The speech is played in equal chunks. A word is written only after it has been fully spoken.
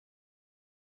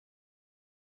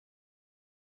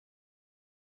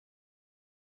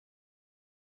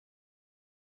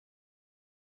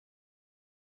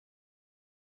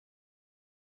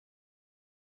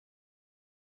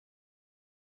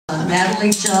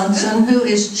Natalie Johnson, who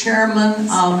is chairman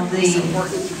of the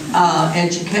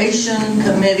Education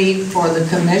Committee for the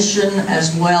Commission,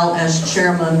 as well as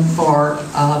chairman for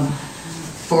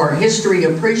History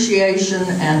Appreciation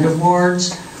and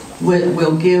Awards.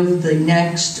 We'll give the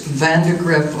next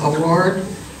Vandergriff Award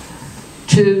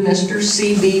to Mr.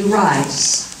 C.B.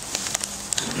 Rice.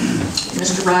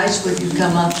 Mr. Rice, would you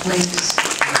come up, please?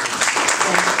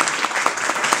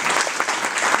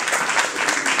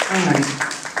 All right.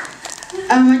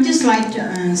 I'd just like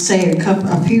to say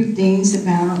a few things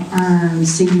about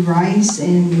C.B. Rice,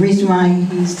 and the reason why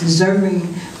he's deserving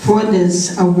for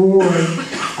this award.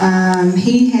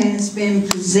 He has been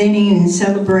presenting and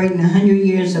celebrating 100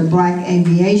 years of Black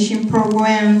aviation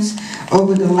programs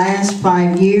over the last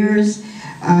 5 years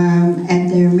at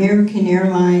the American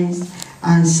Airlines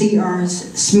C.R.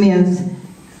 Smith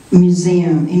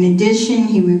Museum. In addition,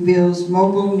 he reveals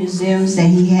mobile museums that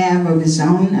he have of his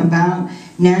own about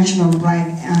National Black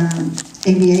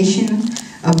Aviation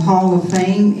of Hall of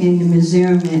Fame in the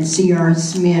museum at C.R.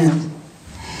 Smith.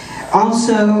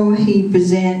 Also, he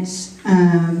presents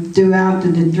throughout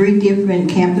the 3 different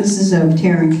campuses of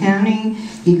Tarrant County.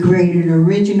 He created an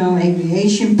original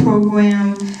aviation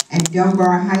program at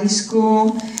Dunbar High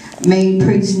School, made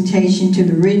presentation to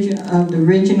the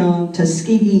original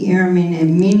Tuskegee Airmen at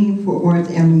many Fort Worth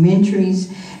elementaries,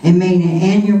 and made an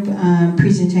annual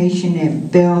presentation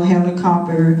at Bell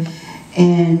Helicopter,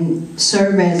 and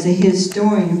served as a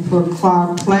historian for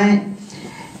Claude Platt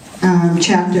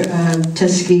chapter of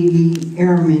Tuskegee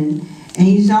Airmen. And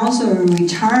he's also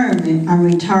retired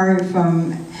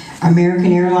from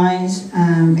American Airlines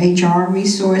HR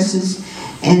resources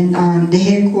and the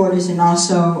headquarters, and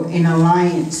also in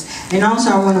Alliance. And also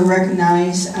I want to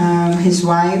recognize his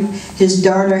wife. His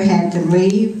daughter had to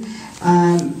leave,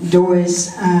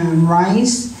 Doris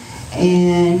Rice,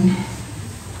 and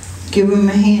give him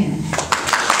a hand.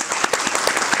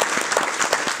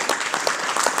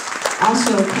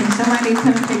 Also, can somebody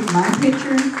come take my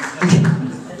picture?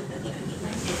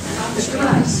 Mr.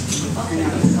 Rice.